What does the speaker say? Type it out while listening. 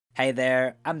Hey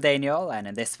there, I'm Daniel, and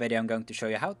in this video I'm going to show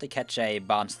you how to catch a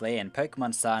Bonsly in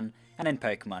Pokémon Sun and in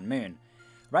Pokémon Moon.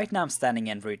 Right now I'm standing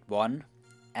in Route 1,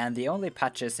 and the only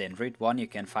patches in Route 1 you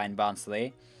can find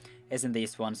Bonsly is in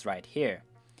these ones right here.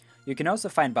 You can also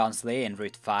find Bonsly in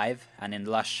Route 5 and in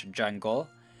Lush Jungle,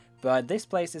 but this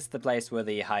place is the place with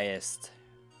the highest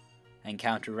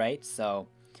encounter rate, so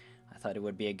I thought it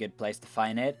would be a good place to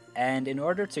find it. And in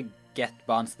order to get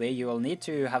Bonsly, you will need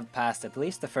to have passed at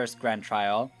least the first Grand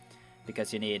Trial,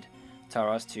 because you need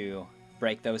Tauros to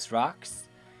break those rocks.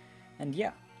 And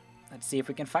yeah, let's see if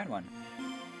we can find one.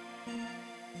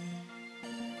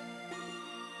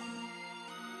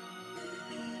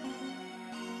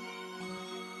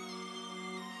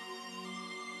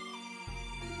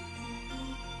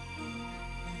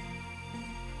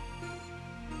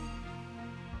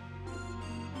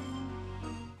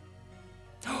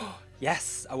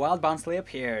 Yes, a wild Bonsly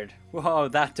appeared. Whoa,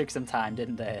 that took some time,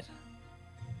 didn't it?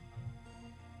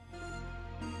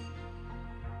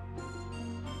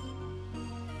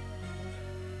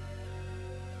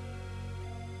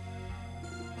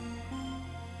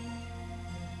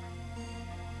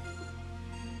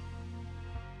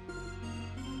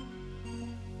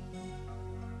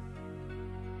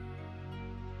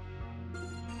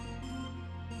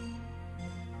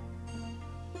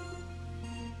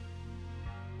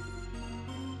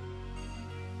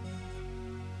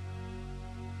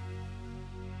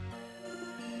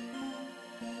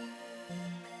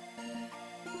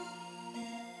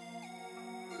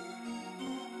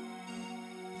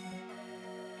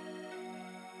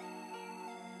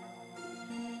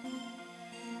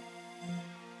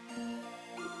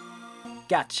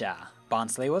 Gotcha!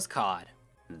 Bonsly was caught.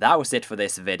 That was it for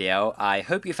this video. I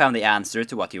hope you found the answer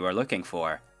to what you were looking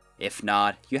for. If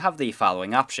not, you have the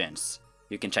following options.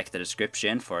 You can check the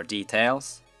description for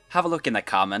details, have a look in the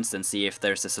comments and see if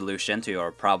there's a solution to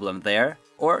your problem there,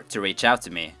 or to reach out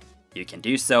to me. You can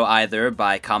do so either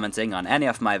by commenting on any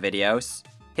of my videos,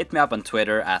 hit me up on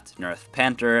Twitter at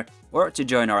NerfPanther, or to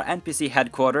join our NPC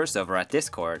headquarters over at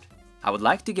Discord. I would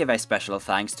like to give a special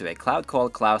thanks to a Cloud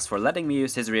Called Klaus for letting me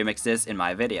use his remixes in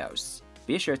my videos.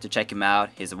 Be sure to check him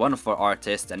out, he's a wonderful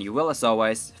artist and you will as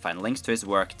always find links to his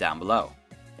work down below.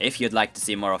 If you'd like to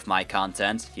see more of my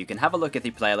content, you can have a look at the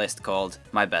playlist called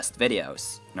My Best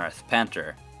Videos,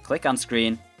 NerfPanther. Click on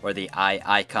screen or the eye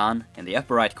icon in the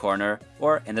upper right corner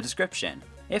or in the description.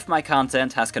 If my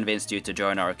content has convinced you to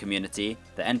join our community,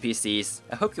 the NPCs,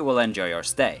 I hope you will enjoy your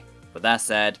stay. With that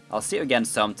said, I'll see you again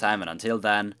sometime and until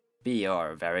then, be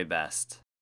your very best.